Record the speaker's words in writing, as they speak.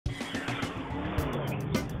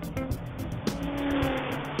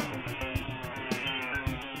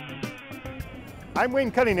I'm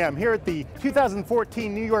Wayne Cunningham here at the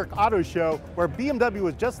 2014 New York Auto Show, where BMW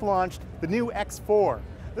has just launched the new X4.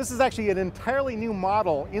 This is actually an entirely new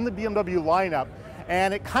model in the BMW lineup,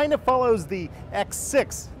 and it kind of follows the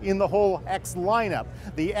X6 in the whole X lineup.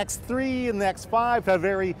 The X3 and the X5 have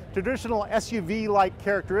very traditional SUV-like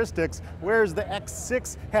characteristics, whereas the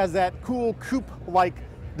X6 has that cool coupe-like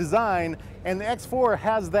design, and the X4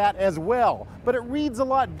 has that as well, but it reads a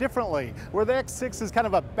lot differently. Where the X6 is kind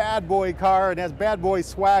of a bad boy car and has bad boy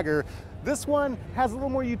swagger, this one has a little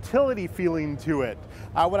more utility feeling to it.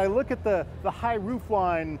 When I look at the high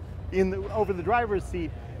roofline over the driver's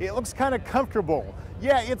seat, it looks kind of comfortable.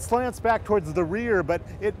 Yeah, it slants back towards the rear, but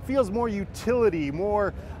it feels more utility,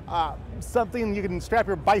 more something you can strap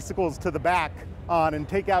your bicycles to the back on and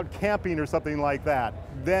take out camping or something like that,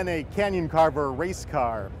 than a canyon car or a race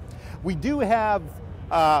car. We do have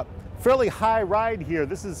fairly high ride here.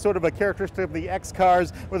 This is sort of a characteristic of the X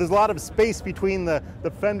cars, where there's a lot of space between the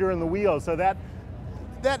fender and the wheel, so that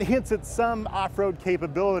hints at some off-road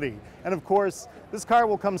capability. And of course, this car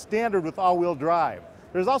will come standard with all-wheel drive.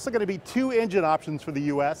 There's also going to be two engine options for the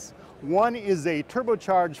US. One is a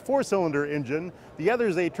turbocharged 4-cylinder engine. The other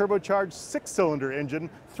is a turbocharged 6-cylinder engine,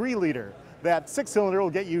 3-liter. That 6-cylinder will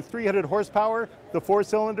get you 300 horsepower, the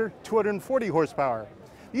 4-cylinder, 240 horsepower.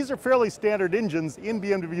 These are fairly standard engines in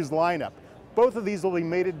BMW's lineup. Both of these will be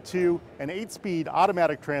mated to an 8-speed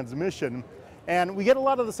automatic transmission, and we get a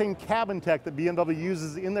lot of the same cabin tech that BMW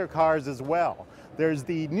uses in their cars as well. There's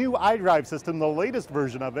the new iDrive system, the latest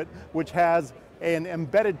version of it, which has an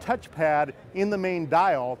embedded touchpad in the main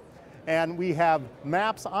dial, and we have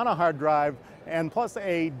maps on a hard drive, and plus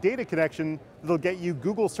a data connection that'll get you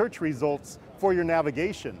Google search results for your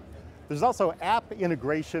navigation. There's also app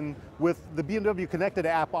integration with the BMW Connected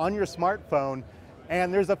app on your smartphone,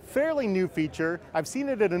 and there's a fairly new feature. I've seen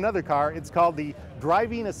it in another car. It's called the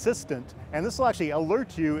Driving Assistant, and this will actually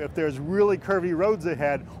alert you if there's really curvy roads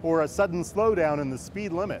ahead or a sudden slowdown in the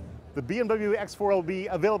speed limit. The BMW X4 will be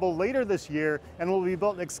available later this year and will be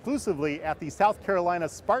built exclusively at the South Carolina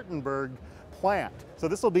Spartanburg plant. So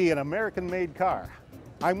this will be an American-made car.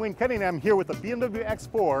 I'm Wayne Cunningham here with the BMW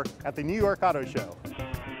X4 at the New York Auto Show.